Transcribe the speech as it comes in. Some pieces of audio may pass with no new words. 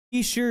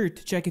Be sure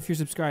to check if you're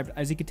subscribed.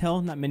 As you can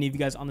tell, not many of you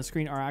guys on the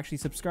screen are actually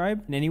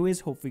subscribed. And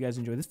anyways, hopefully you guys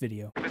enjoy this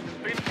video.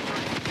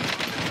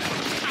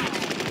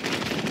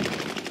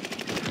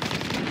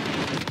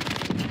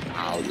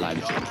 I would like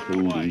to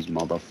kill these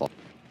motherfuckers.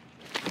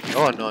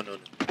 Oh, no.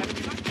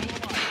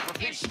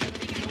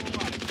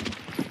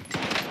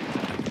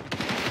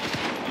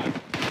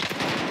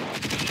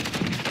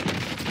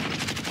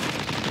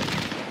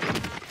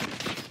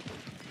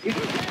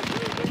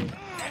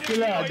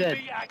 Killer dead.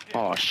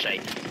 Oh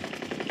shit.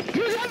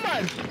 Who's that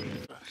man?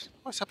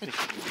 What's happening?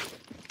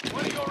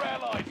 One of your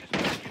allies is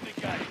back in the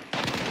game.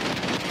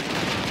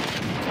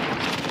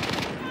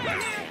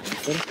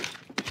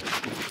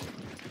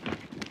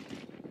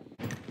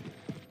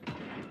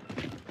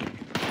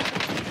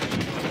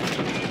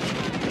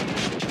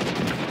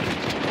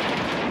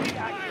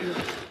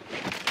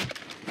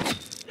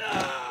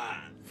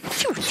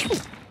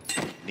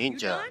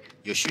 Ninja,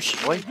 your sushi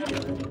boy.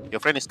 Your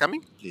friend is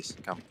coming? Please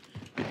come.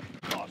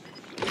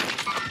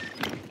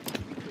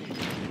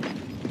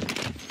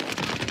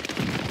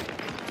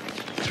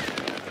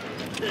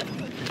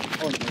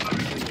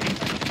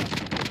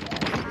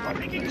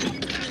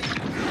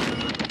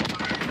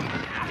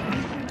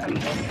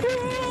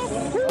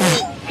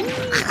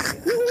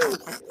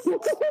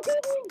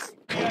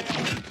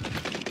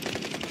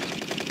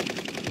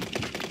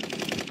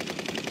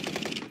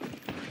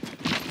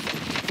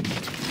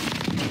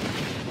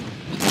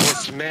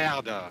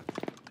 Merde!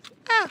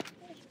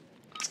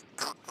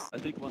 I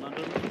think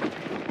 100.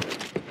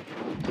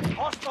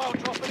 Hostile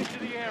dropping into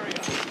the area.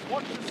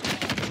 Watch the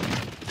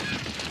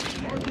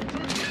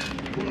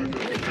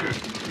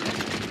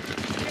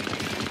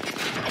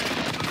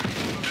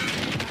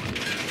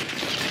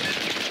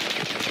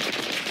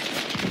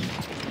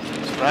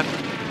Run.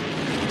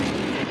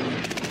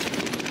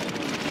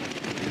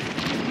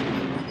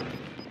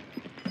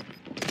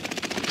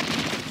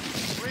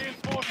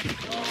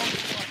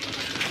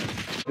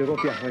 Được không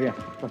kìa, rồi kìa,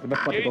 bắt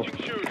được không?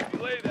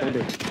 Không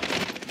được.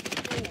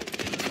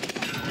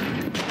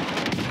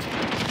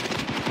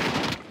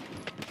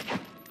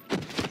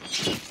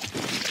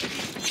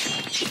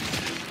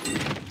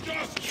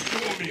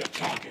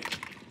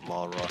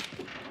 Mara.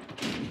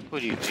 Who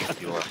do you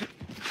think you are?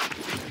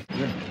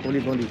 Yeah, only.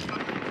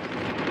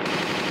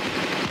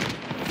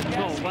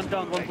 No, one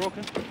down, one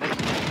broken.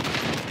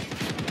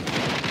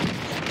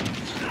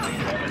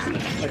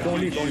 Like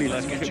only.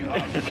 Let's get you up.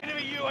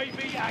 Enemy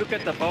UAV active. Look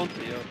at the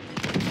bounty, yo.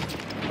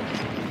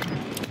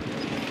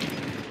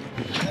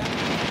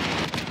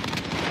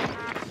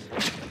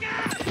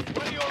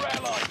 One of your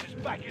allies is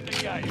back in the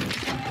game.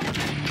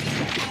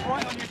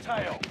 Right on your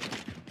tail.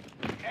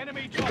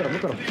 Enemy dropping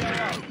into the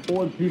AO.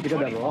 All three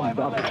together, I'm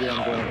done with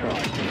them going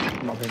across.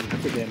 Nothing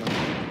again.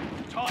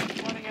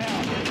 Time's running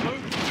out.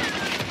 Move.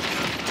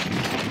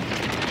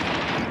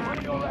 One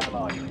of your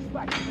allies is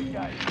back in the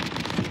game.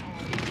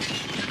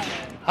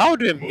 How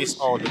do I miss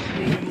all the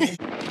It's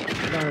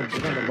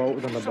on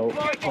the boat.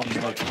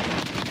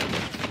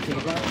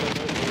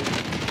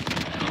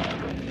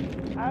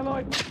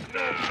 Allied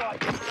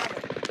strike.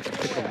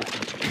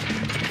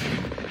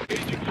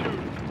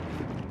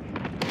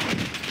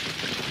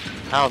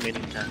 How many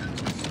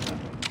times?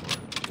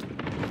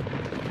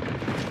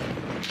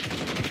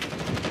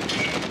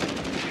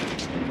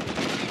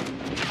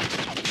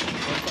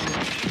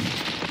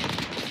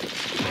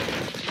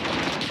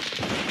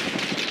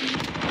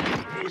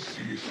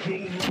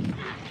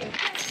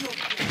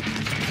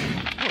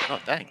 Oh,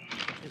 not dang.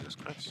 Jesus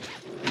Christ.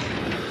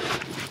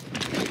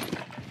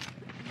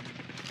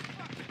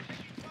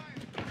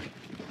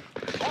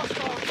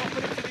 Hostile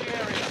dropping into the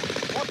area.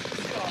 Watch the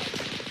sky.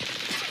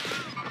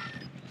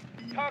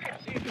 Target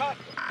seen cut.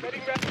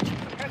 Getting ready.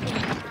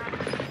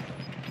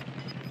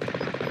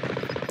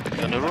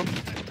 You on the room?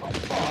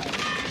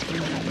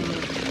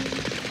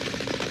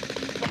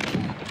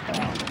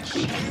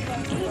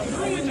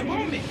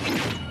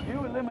 You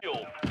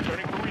eliminate.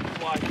 Turning for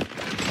resupply.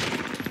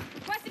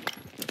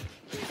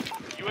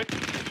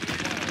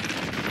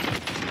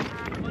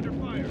 Under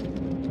fire.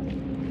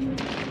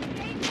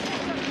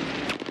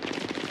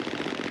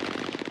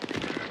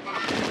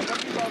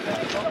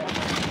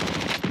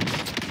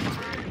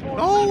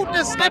 No,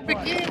 the snap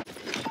again!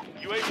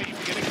 UAV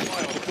beginning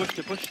flyover.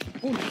 Push.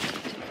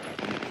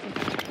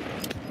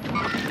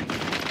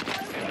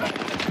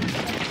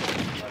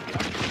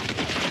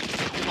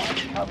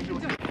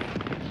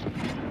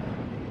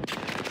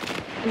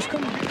 Who's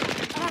coming?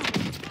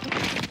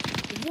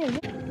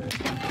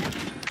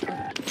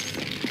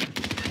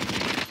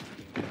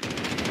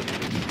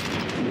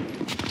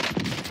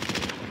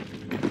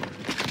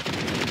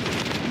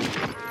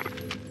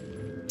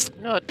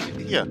 No,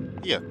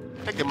 here.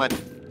 Take the money.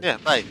 Yeah,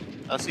 bye.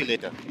 I'll see you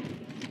later.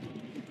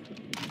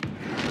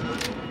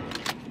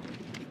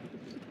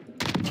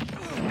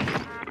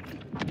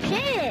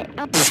 Shit!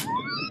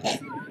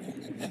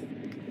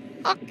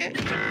 Okay.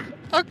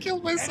 I'll kill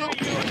myself.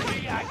 Enemy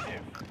UAV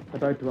active. I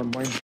tried to unwind.